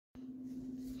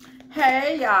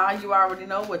Hey y'all, you already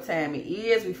know what time it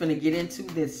is. We finna get into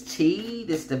this tea,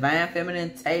 this Divine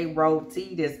Feminine Tarot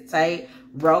tea, this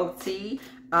Tarot tea.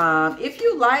 If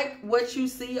you like what you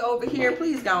see over here,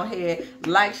 please go ahead,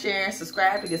 like, share, and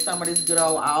subscribe to get some of this good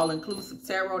old all-inclusive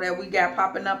tarot that we got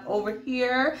popping up over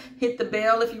here. Hit the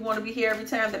bell if you want to be here every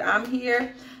time that I'm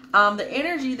here. The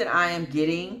energy that I am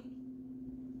getting,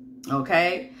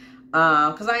 okay,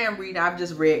 because I am reading, I've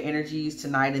just read energies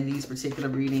tonight in these particular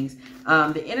readings.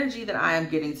 The energy that I am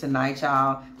getting tonight,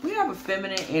 y'all, we have a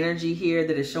feminine energy here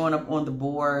that is showing up on the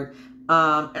board.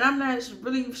 And I'm not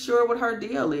really sure what her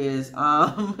deal is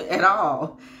at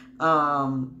all.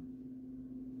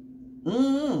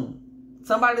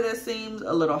 Somebody that seems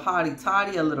a little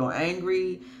haughty-taughty, a little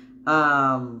angry.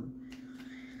 I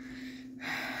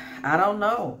don't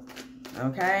know.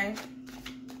 Okay.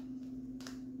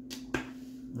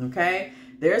 Okay,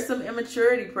 there's some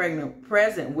immaturity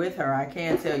present with her. I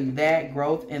can tell you that.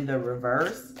 Growth in the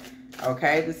reverse.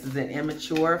 Okay, this is an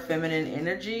immature feminine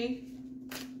energy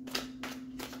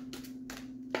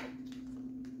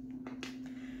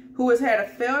who has had a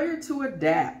failure to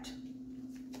adapt.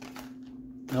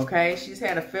 Okay, she's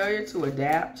had a failure to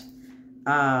adapt.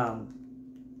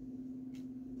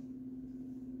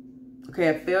 Okay,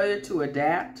 a failure to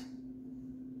adapt.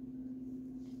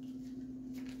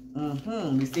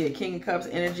 We see a King of Cups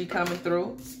energy coming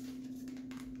through.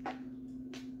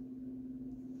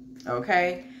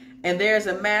 Okay. And there's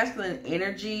a masculine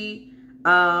energy,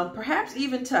 perhaps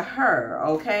even to her,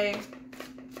 okay?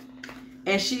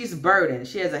 And she's burdened.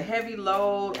 She has a heavy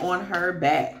load on her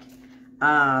back.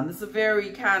 This is a very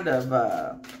kind of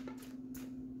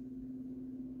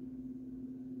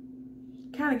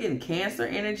getting Cancer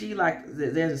energy, like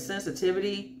there's a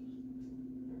sensitivity.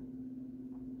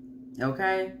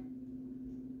 Okay.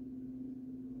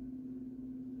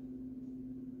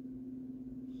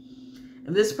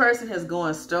 And this person has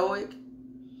gone stoic.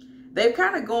 They've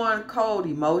kind of gone cold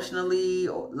emotionally,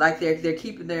 like they're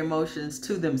keeping their emotions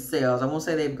to themselves. I won't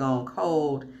say they've gone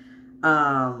cold.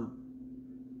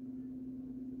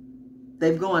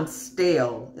 They've gone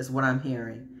stale is what I'm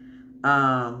hearing.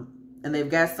 And they've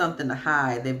got something to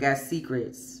hide. They've got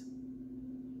secrets.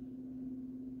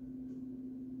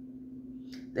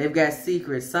 They've got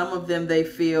secrets. Some of them they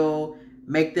feel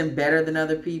make them better than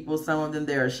other people. Some of them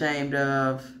they're ashamed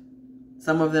of.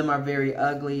 Some of them are very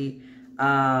ugly.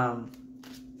 Some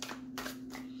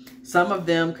of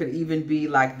them could even be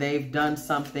like they've done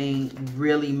something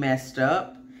really messed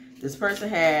up. This person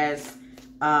has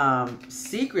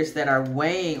secrets that are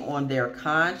weighing on their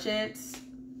conscience.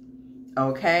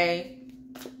 Okay.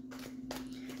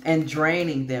 And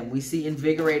draining them. We see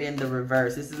invigorate in the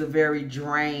reverse. This is a very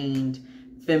drained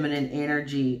feminine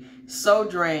energy. So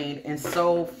drained and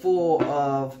so full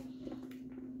of,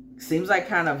 seems like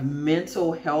kind of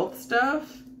mental health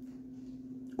stuff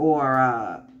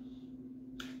or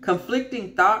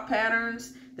conflicting thought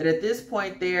patterns that at this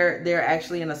point they're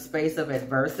actually in a space of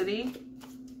adversity.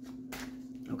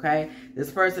 Okay,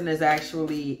 this person is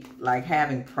actually like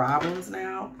having problems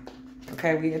now.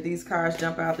 Okay, we had these cards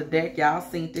jump out the deck. Y'all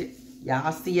seen it.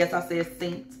 Y'all see, yes, I said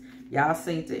synced. Y'all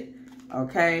seen it.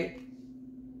 Okay.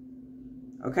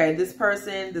 Okay, this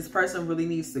person really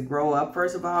needs to grow up.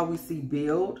 First of all, we see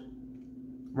build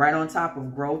right on top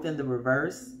of growth in the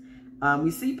reverse.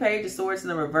 We see Page of Swords in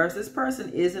the reverse. This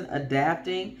person isn't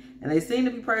adapting, and they seem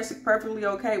to be perfectly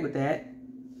okay with that.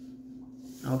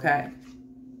 Okay.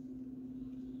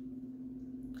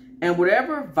 And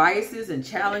whatever vices and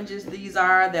challenges these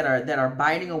are that are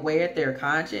biting away at their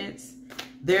conscience,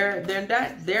 they're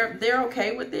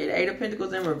okay with it. Eight of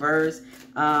Pentacles in reverse.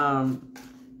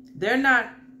 They're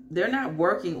not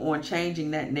working on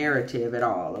changing that narrative at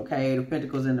all. Okay, Eight of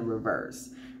Pentacles in the reverse.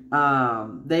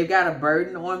 They've got a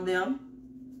burden on them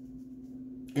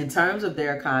in terms of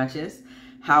their conscience.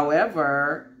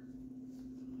 However,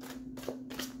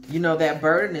 you know, that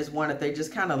burden is one that they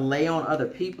just kind of lay on other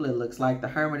people. It looks like the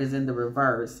Hermit is in the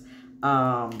reverse.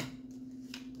 You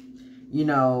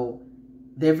know,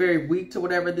 they're very weak to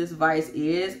whatever this vice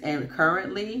is. And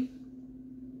currently,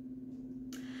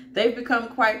 they've become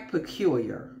quite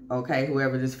peculiar. Okay,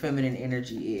 whoever this feminine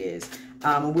energy is.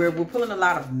 We're pulling a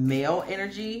lot of male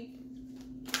energy.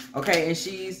 Okay, and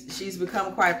she's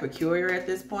become quite peculiar at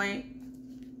this point.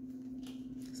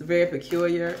 It's a very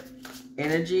peculiar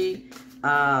energy.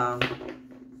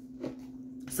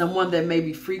 Someone that may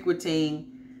be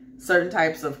frequenting certain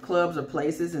types of clubs or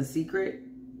places in secret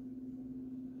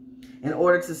in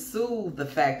order to soothe the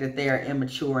fact that they are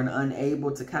immature and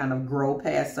unable to kind of grow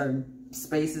past certain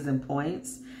spaces and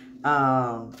points.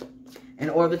 In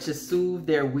order to soothe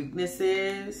their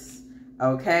weaknesses.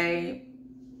 Okay.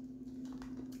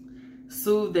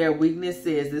 soothe their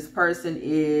weaknesses. This person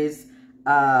is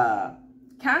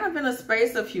kind of in a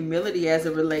space of humility as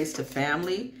it relates to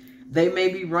family. They may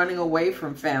be running away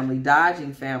from family,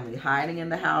 dodging family, hiding in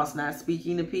the house, not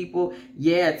speaking to people.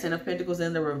 Yeah, 10 of Pentacles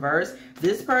in the reverse.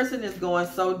 This person is going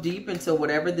so deep into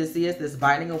whatever this is that's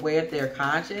biting away at their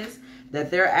conscience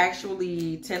that they're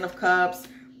actually 10 of Cups,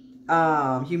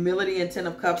 humility and 10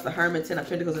 of Cups, the Hermit, 10 of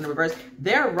Pentacles in the reverse.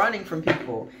 They're running from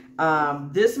people.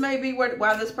 This may be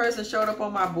why this person showed up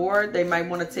on my board. They might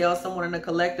want to tell someone in the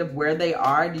collective where they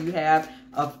are. Do you have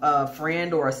a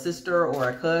friend or a sister or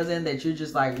a cousin that you're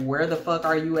just like, where the fuck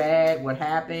are you at? What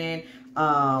happened?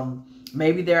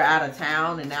 Maybe they're out of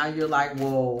town and now you're like,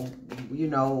 well, you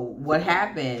know, what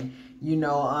happened? You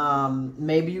know,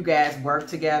 maybe you guys work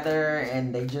together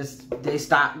and they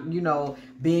stop, you know,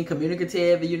 being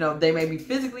communicative. You know, they may be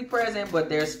physically present, but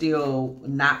they're still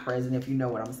not present, if you know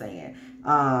what I'm saying.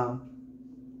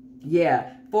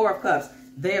 Yeah, 4 of Cups.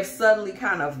 They have suddenly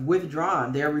kind of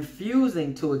withdrawn. They're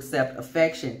refusing to accept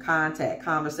affection, contact,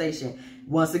 conversation.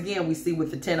 Once again, we see with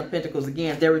the 10 of Pentacles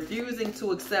again, they're refusing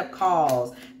to accept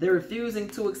calls. They're refusing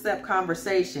to accept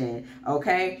conversation,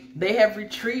 okay? They have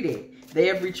retreated. They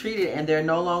have retreated and they're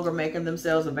no longer making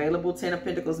themselves available. 10 of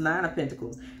Pentacles, 9 of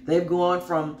Pentacles. They've gone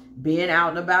from being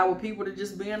out and about with people to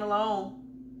just being alone.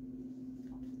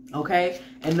 Okay?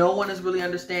 And no one is really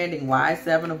understanding why.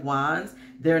 7 of Wands.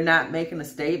 They're not making a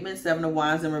statement. 7 of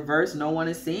Wands in reverse. No one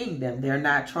is seeing them. They're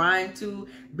not trying to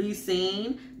be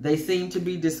seen. They seem to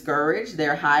be discouraged.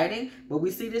 They're hiding. But we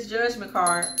see this Judgment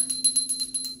card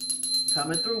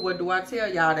coming through. What do I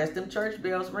tell y'all? That's them church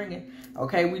bells ringing.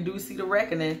 Okay, we do see the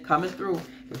reckoning coming through.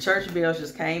 The church bells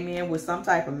just came in with some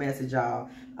type of message, y'all.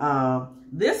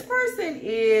 This person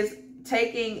is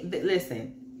taking,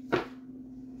 listen,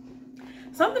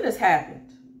 something has happened.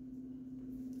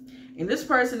 And this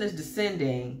person is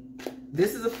descending.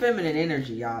 This is a feminine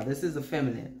energy, y'all. This is a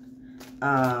feminine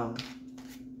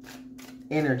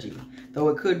energy. Though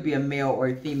it could be a male or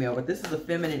a female. But this is a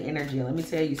feminine energy. And let me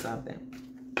tell you something.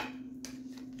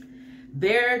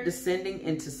 They're descending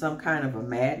into some kind of a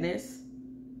madness.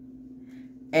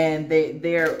 And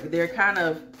they're kind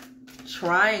of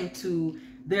trying to...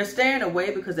 They're staying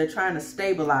away because they're trying to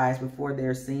stabilize before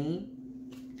they're seen.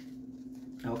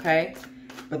 Okay?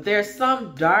 But there's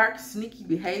some dark, sneaky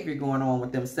behavior going on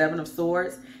with them. 7 of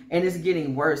Swords. And it's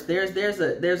getting worse. There's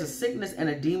a sickness and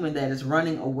a demon that is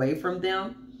running away from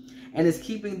them. And it's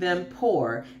keeping them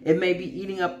poor. It may be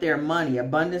eating up their money.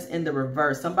 Abundance in the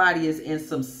reverse. Somebody is in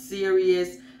some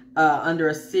serious, under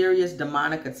a serious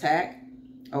demonic attack.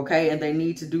 Okay. And they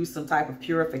need to do some type of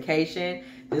purification.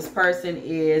 This person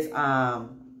is,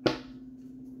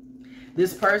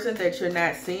 this person that you're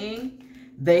not seeing,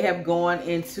 they have gone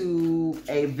into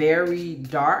a very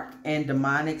dark and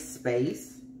demonic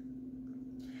space.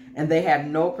 And they have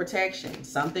no protection.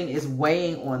 Something is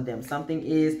weighing on them. Something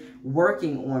is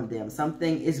working on them.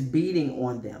 Something is beating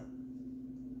on them.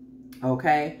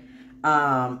 Okay?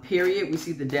 Period. We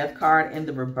see the Death card in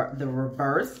the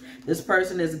reverse. This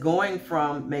person is going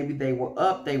from, maybe they were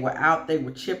up, they were out, they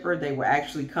were chipper, they were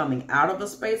actually coming out of a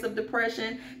space of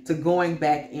depression to going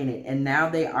back in it. And now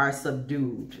they are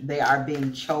subdued. They are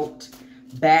being choked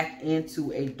back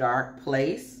into a dark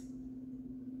place.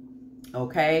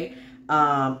 Okay?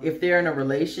 If they're in a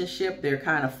relationship, they're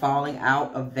kind of falling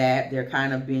out of that. They're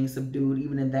kind of being subdued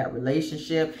even in that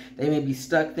relationship. They may be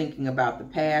stuck thinking about the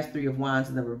past. 3 of Wands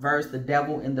in the reverse. The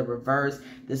Devil in the reverse.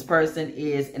 This person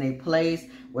is in a place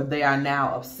where they are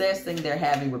now obsessing. They're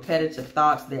having repetitive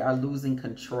thoughts. They are losing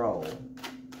control.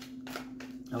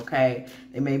 Okay?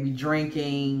 They may be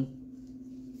drinking.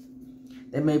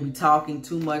 They may be talking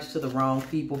too much to the wrong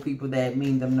people. People that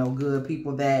mean them no good.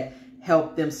 People that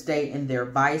help them stay in their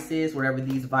vices, whatever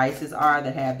these vices are,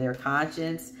 that have their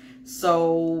conscience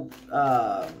so,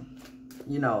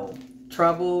 you know,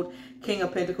 troubled. King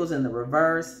of Pentacles in the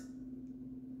reverse.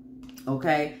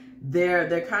 Okay.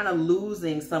 They're kind of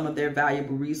losing some of their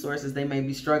valuable resources. They may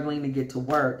be struggling to get to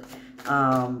work.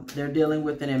 They're dealing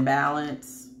with an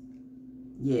imbalance.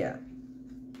 Yeah.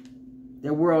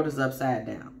 Their world is upside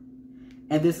down.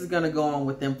 And this is going to go on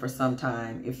with them for some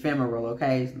time. Ephemeral,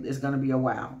 okay? It's going to be a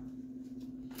while.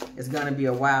 It's going to be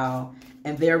a while.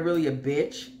 And they're really a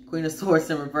bitch. Queen of Swords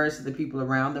in reverse to the people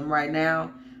around them right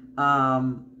now.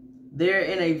 They're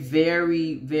in a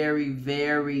very, very,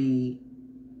 very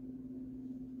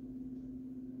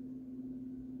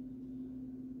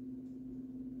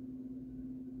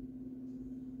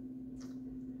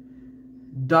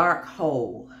dark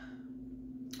hole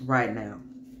right now.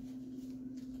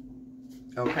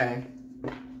 Okay?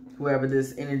 Whoever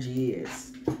this energy is.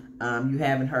 You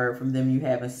haven't heard from them. You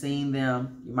haven't seen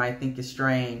them. You might think it's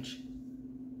strange.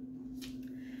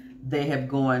 they have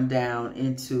gone down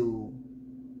into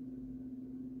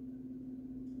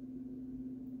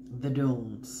the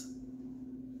dunes.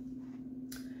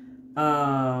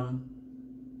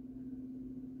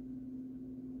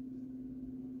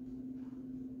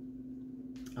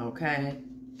 Okay.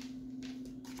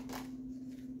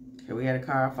 Here we had a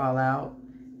card fall out.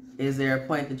 Is there a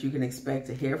point that you can expect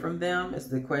to hear from them? It's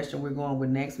the question we're going with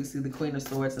next. We see the Queen of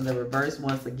Swords in the reverse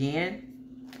once again.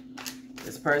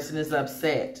 This person is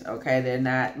upset, okay? They're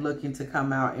not looking to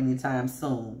come out anytime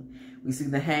soon. We see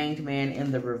the Hanged Man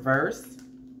in the reverse.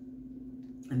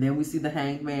 And then we see the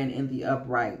Hanged Man in the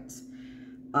upright.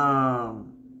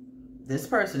 This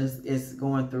person is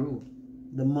going through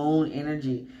the moon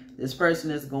energy. This person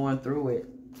is going through it.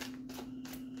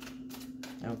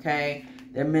 Okay?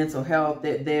 Their mental health,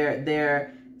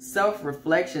 their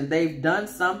self-reflection. They've done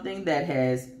something that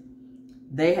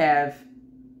they have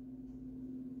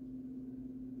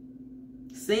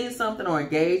seen something or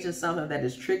engaged in something that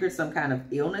has triggered some kind of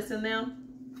illness in them.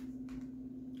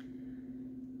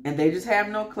 And they just have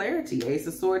no clarity. Ace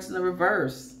of Swords in the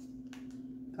reverse.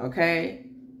 Okay?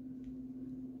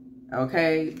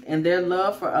 Okay? And their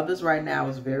love for others right now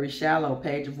is very shallow.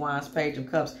 Page of Wands, Page of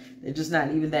Cups. They're just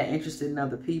not even that interested in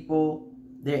other people.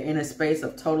 They're in a space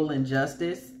of total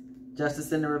injustice.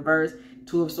 Justice in the reverse.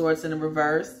 Two of Swords in the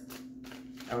reverse.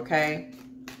 Okay?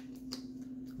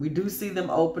 We do see them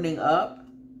opening up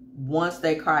once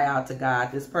they cry out to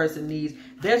God. This person needs,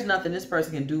 there's nothing this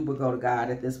person can do but go to God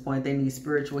at this point. They need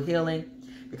spiritual healing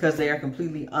because they are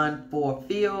completely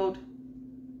unfulfilled.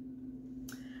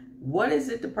 What is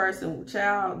it the person,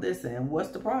 child, listen, what's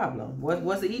the problem?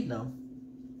 What's eating them?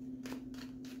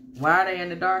 Why are they in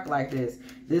the dark like this?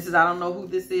 This is, I don't know who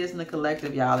this is in the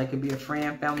collective, y'all. It could be a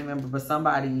friend, family member, but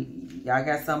somebody, y'all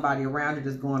got somebody around you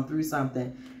that's going through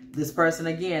something. This person,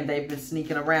 again, they've been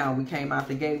sneaking around. We came out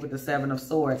the gate with the Seven of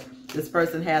Swords. This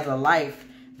person has a life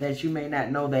that you may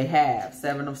not know they have.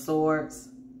 Seven of Swords.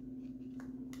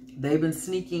 They've been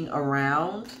sneaking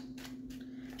around.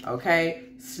 Okay?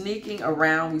 Sneaking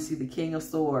around. We see the King of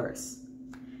Swords.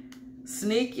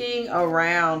 Sneaking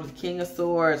around with King of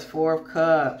Swords, Four of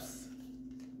Cups.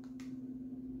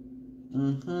 We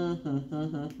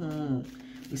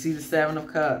see the Seven of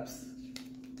Cups.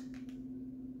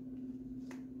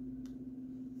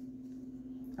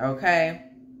 Okay.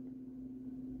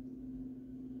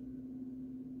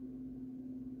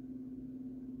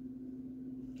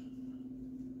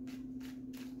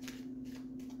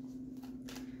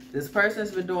 This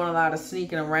person's been doing a lot of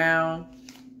sneaking around.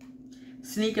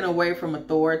 Sneaking away from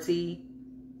authority.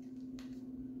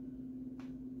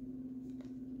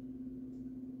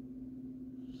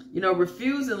 You know,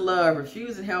 refusing love,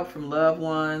 refusing help from loved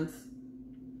ones.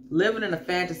 Living in a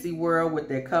fantasy world with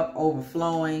their cup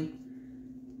overflowing.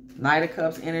 Knight of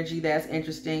Cups energy, that's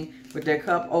interesting. With their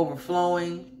cup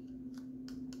overflowing.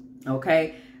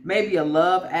 Okay. Maybe a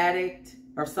love addict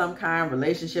of some kind,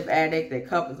 relationship addict. Their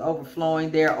cup is overflowing.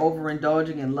 They're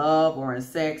overindulging in love or in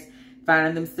sex.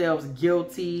 Finding themselves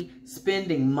guilty,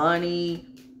 spending money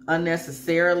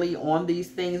unnecessarily on these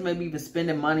things, maybe even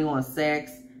spending money on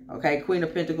sex. Okay, Queen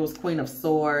of Pentacles, Queen of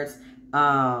Swords.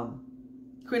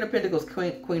 Queen of Pentacles,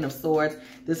 Queen of Swords.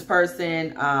 This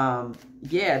person,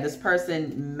 yeah, this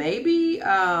person may be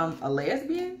a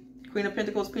lesbian. Queen of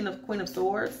Pentacles, Queen of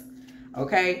Swords.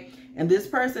 Okay, and this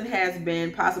person has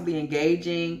been possibly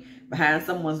engaging behind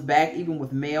someone's back, even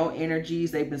with male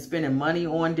energies. They've been spending money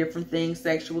on different things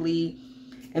sexually.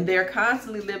 And they're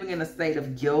constantly living in a state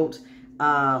of guilt.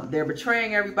 They're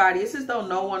betraying everybody. It's as though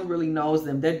no one really knows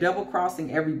them. They're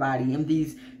double-crossing everybody in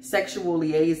these sexual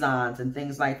liaisons and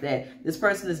things like that. This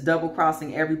person is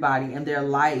double-crossing everybody, and their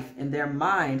life and their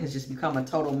mind has just become a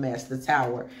total mess. The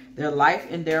Tower. Their life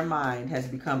and their mind has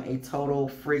become a total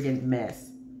friggin'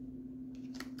 mess.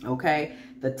 Okay?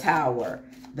 The Tower.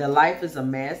 Their life is a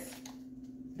mess.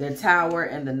 Their Tower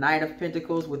and the Knight of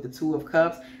Pentacles with the Two of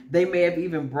Cups. They may have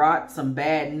even brought some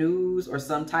bad news or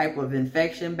some type of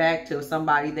infection back to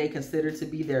somebody they consider to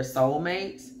be their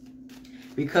soulmates.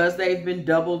 Because they've been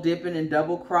double dipping and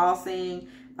double crossing.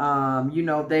 You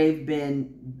know, they've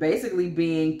been basically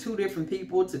being two different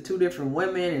people to two different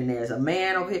women. And there's a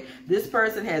man over here. This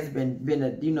person has been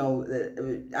a, you know,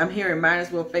 I'm hearing might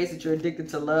as well face it, you're addicted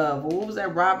to love. What was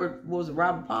that, Robert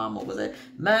Palmer? What was it?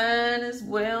 Might as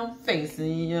well face it,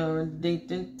 you're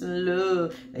addicted to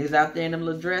love. They was out there in them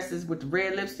little dresses with the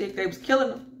red lipstick. They was killing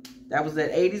them. That was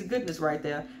that 80s goodness right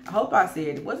there. I hope I said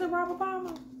it. Was it Robert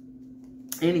Palmer?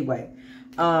 Anyway,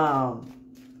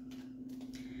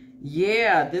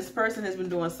 yeah, this person has been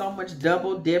doing so much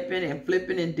double dipping and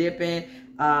flipping and dipping.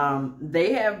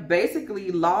 They have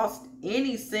basically lost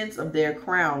any sense of their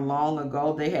crown long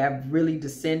ago. They have really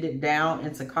descended down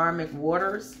into karmic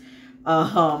waters.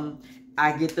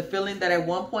 I get the feeling that at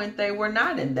one point they were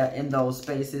not in those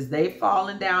spaces. They've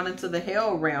fallen down into the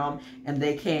hell realm and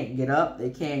they can't get up. They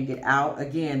can't get out.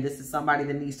 Again, this is somebody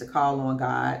that needs to call on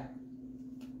God.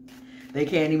 They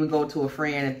can't even go to a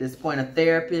friend at this point, a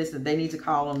therapist. That they need to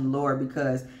call on the Lord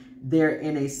because they're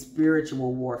in a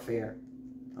spiritual warfare.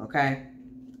 Okay?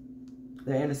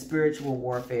 They're in a spiritual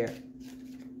warfare.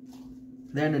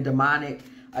 They're in a demonic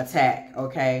attack.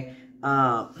 Okay?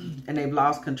 And they've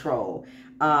lost control.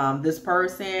 This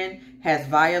person has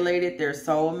violated their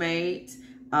soulmate.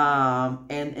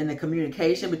 And the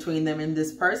communication between them and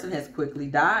this person has quickly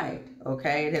died.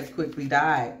 Okay? It has quickly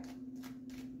died.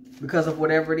 Because of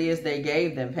whatever it is they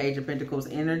gave them. Page of Pentacles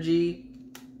energy.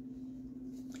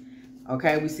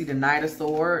 Okay, we see the Knight of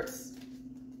Swords.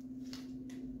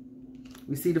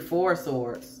 We see the Four of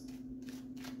Swords.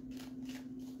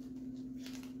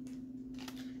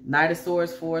 Knight of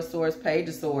Swords, Four of Swords, Page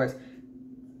of Swords.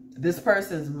 This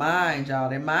person's mind,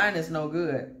 y'all, their mind is no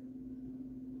good.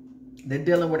 They're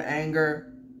dealing with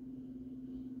anger.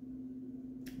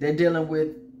 They're dealing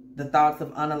with the thoughts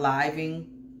of unaliving.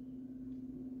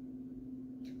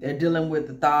 They're dealing with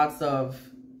the thoughts of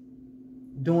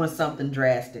doing something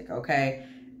drastic, okay?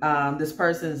 This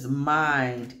person's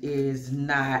mind is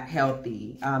not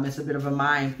healthy. It's a bit of a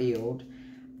minefield.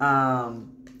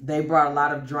 They brought a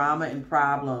lot of drama and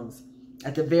problems,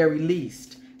 at the very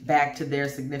least, back to their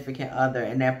significant other.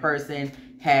 And that person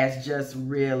has just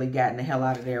really gotten the hell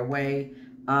out of their way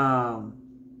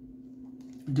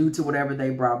due to whatever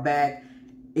they brought back.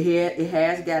 It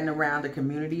has gotten around the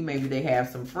community. Maybe they have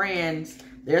some friends.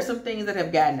 There's some things that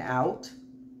have gotten out.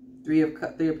 Three of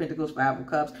Pentacles, Five of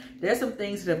Cups. There's some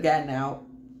things that have gotten out.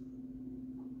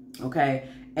 Okay.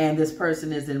 And this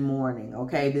person is in mourning.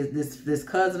 Okay. This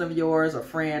cousin of yours or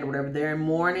friend or whatever, they're in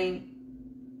mourning.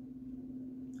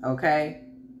 Okay.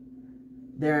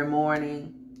 They're in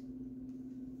mourning.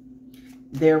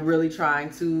 They're really trying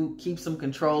to keep some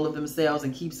control of themselves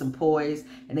and keep some poise.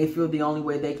 And they feel the only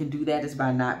way they can do that is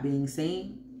by not being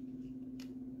seen.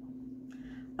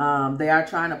 They are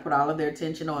trying to put all of their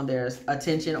attention on their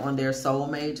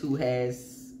soulmate who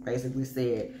has basically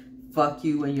said, fuck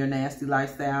you and your nasty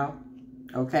lifestyle.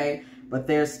 Okay. But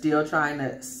they're still trying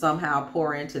to somehow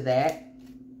pour into that.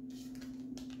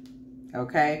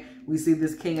 Okay. We see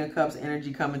this King of Cups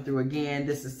energy coming through again.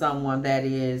 This is someone that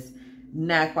is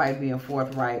not quite being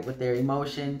forthright with their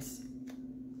emotions.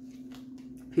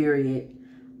 Period.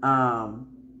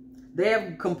 They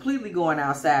have completely gone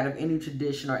outside of any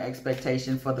tradition or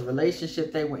expectation for the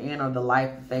relationship they were in or the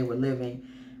life that they were living.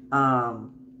 And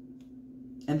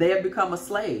they have become a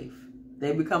slave.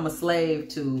 They become a slave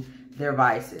to their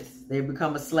vices. They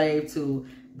become a slave to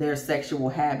their sexual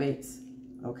habits.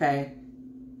 Okay.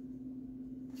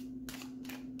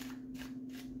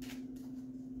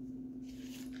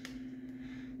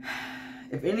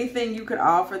 If anything you could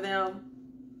offer them,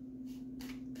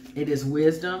 it is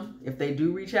wisdom. If they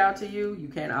do reach out to you, you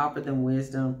can offer them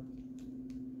wisdom.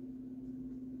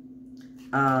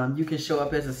 You can show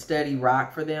up as a steady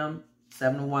rock for them.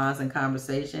 Seven of Wands in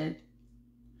conversation.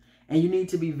 And you need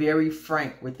to be very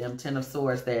frank with them. Ten of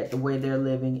Swords, that the way they're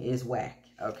living is whack.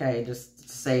 Okay, just to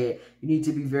say it. You need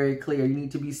to be very clear. You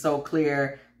need to be so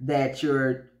clear that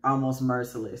you're almost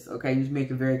merciless. Okay, you need to make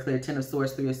it very clear. Ten of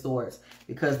Swords, Three of Swords.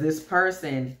 Because this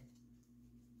person,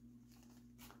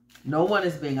 no one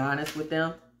is being honest with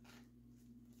them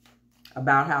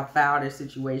about how foul their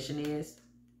situation is.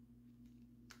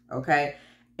 Okay?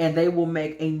 And they will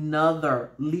make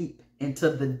another leap into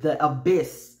the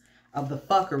abyss of the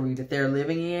fuckery that they're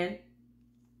living in.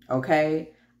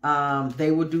 Okay?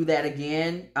 They will do that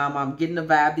again. I'm getting the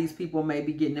vibe these people may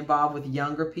be getting involved with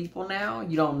younger people now.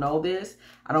 You don't know this.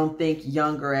 I don't think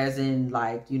younger as in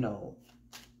like, you know,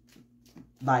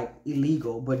 like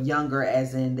illegal, but younger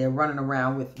as in they're running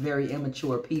around with very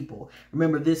immature people.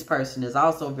 Remember, this person is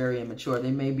also very immature. They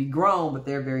may be grown, but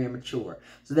they're very immature.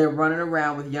 So they're running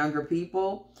around with younger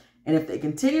people. And if they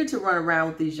continue to run around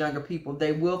with these younger people,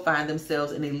 they will find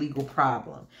themselves in a legal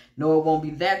problem. No, it won't be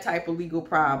that type of legal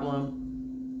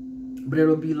problem, but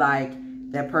it'll be like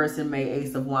that person may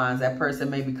Ace of Wands. That person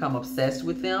may become obsessed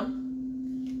with them.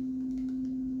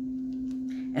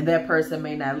 And that person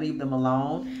may not leave them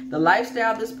alone. The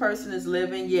lifestyle this person is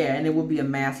living, yeah, and it will be a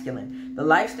masculine. The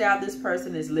lifestyle this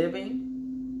person is living,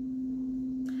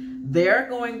 they're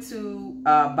going to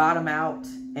bottom out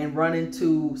and run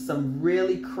into some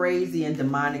really crazy and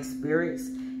demonic spirits,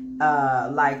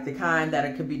 like the kind that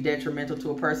it could be detrimental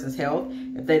to a person's health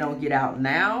if they don't get out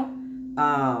now.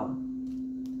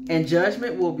 And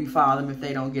judgment will befall them if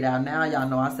they don't get out now. Y'all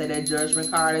know I say that judgment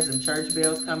card is some church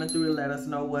bells coming through to let us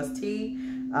know what's tea.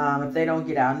 If they don't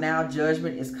get out now,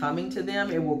 judgment is coming to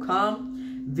them. It will come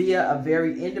via a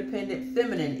very independent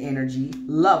feminine energy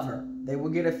lover. They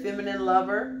will get a feminine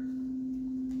lover.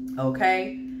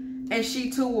 Okay? And she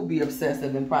too will be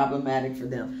obsessive and problematic for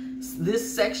them.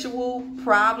 This sexual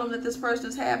problem that this person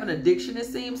is having, addiction it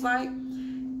seems like,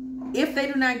 if they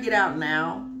do not get out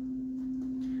now,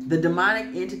 the demonic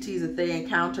entities that they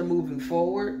encounter moving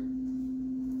forward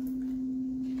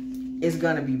is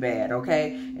going to be bad,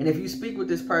 okay? And if you speak with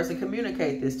this person,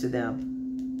 communicate this to them.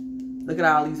 Look at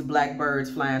all these black birds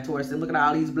flying towards them. Look at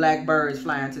all these black birds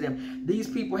flying to them. These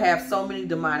people have so many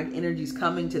demonic energies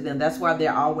coming to them. That's why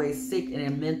they're always sick and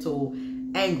in mental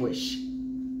anguish.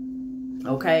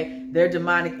 Okay? Their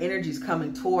demonic energies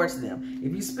coming towards them.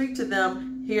 If you speak to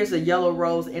them, here's a yellow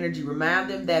rose energy. Remind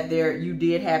them that you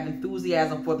did have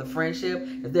enthusiasm for the friendship.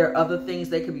 If there are other things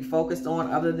they could be focused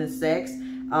on other than sex.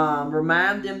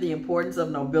 Remind them the importance of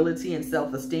nobility and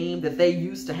self-esteem that they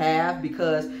used to have,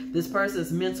 because this person's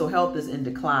mental health is in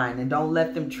decline, and don't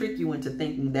let them trick you into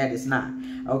thinking that it's not.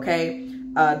 Okay?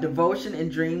 Devotion and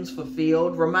dreams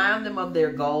fulfilled. Remind them of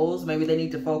their goals. Maybe they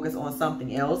need to focus on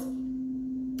something else.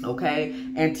 Okay?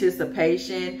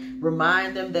 Anticipation.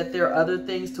 Remind them that there are other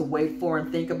things to wait for and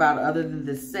think about other than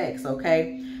this sex.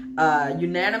 Okay?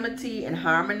 Unanimity and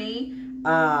harmony.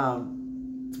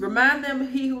 Remind them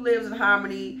he who lives in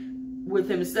harmony with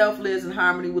himself lives in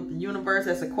harmony with the universe.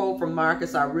 That's a quote from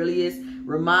Marcus Aurelius.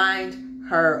 Remind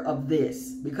her of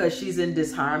this, because she's in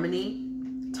disharmony,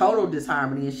 total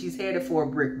disharmony, and she's headed for a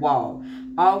brick wall.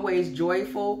 Always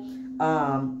joyful.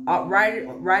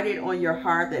 Write it on your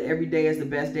heart that every day is the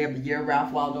best day of the year.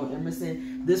 Ralph Waldo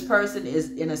Emerson. This person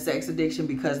is in a sex addiction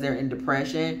because they're in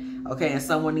depression. Okay, and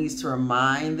someone needs to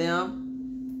remind them.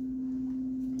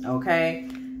 Okay,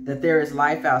 that there is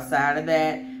life outside of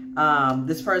that.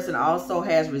 This person also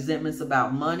has resentments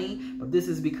about money, but this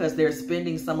is because they're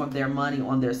spending some of their money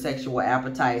on their sexual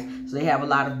appetites. So they have a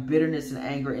lot of bitterness and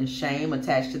anger and shame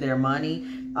attached to their money.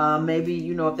 Maybe,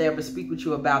 you know, if they ever speak with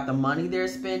you about the money they're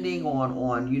spending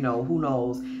on, you know, who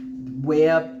knows,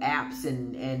 web apps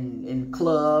and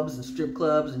clubs and strip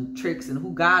clubs and tricks, and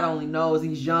who God only knows,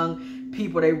 these young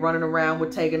people, they running around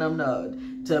with taking them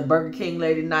to Burger King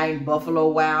late at night and Buffalo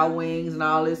Wild Wings and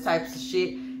all this types of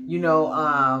shit, you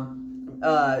know,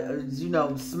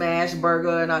 smash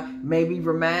burger, and maybe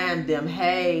remind them,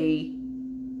 hey,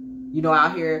 you know,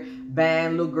 out here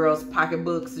buying little girls'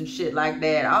 pocketbooks and shit like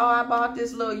that. Oh, I bought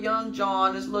this little young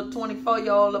John, this little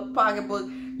 24-year-old pocketbook.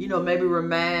 You know, maybe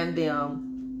remind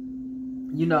them,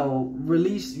 you know,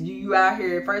 release you out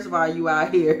here. First of all, you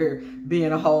out here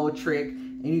being a whole trick.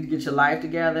 You need to get your life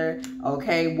together.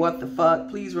 Okay, what the fuck?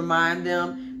 Please remind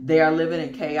them they are living in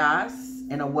chaos,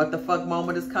 and a what the fuck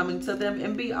moment is coming to them,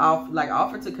 and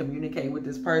offer to communicate with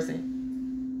this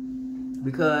person,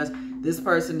 because this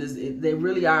person they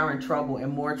really are in trouble,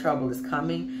 and more trouble is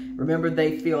coming. Remember,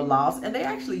 they feel lost, and they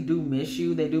actually do miss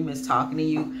you. They do miss talking to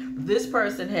you. But this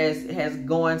person has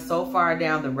gone so far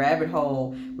down the rabbit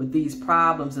hole with these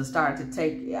problems and started to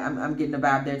take. I'm getting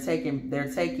about they're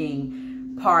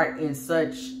taking part in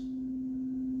such.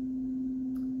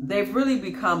 They've really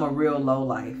become a real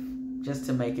lowlife, just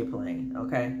to make it plain.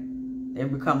 Okay,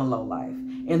 they've become a lowlife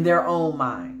in their own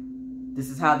mind. This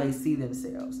is how they see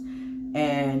themselves.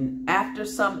 And after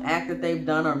some act that they've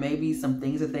done, or maybe some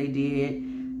things that they did,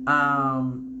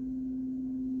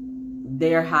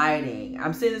 they're hiding.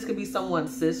 I'm saying this could be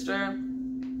someone's sister.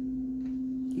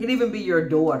 It could even be your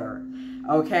daughter.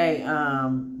 Okay.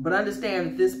 But understand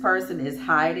that this person is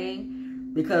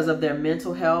hiding because of their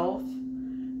mental health,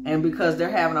 and because they're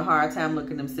having a hard time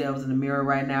looking themselves in the mirror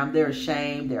right now. They're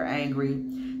ashamed. They're angry.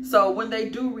 So when they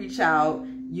do reach out,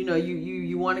 you know,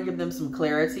 you want to give them some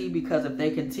clarity, because if they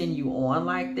continue on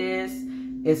like this,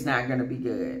 it's not going to be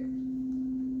good.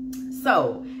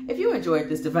 So, if you enjoyed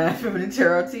this Divine Feminine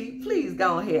Tarot tea, please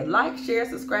go ahead, like, share,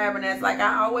 subscribe, and that's like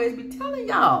I always be telling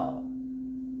y'all,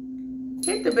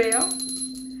 hit the bell,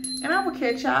 and I will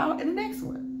catch y'all in the next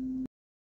one.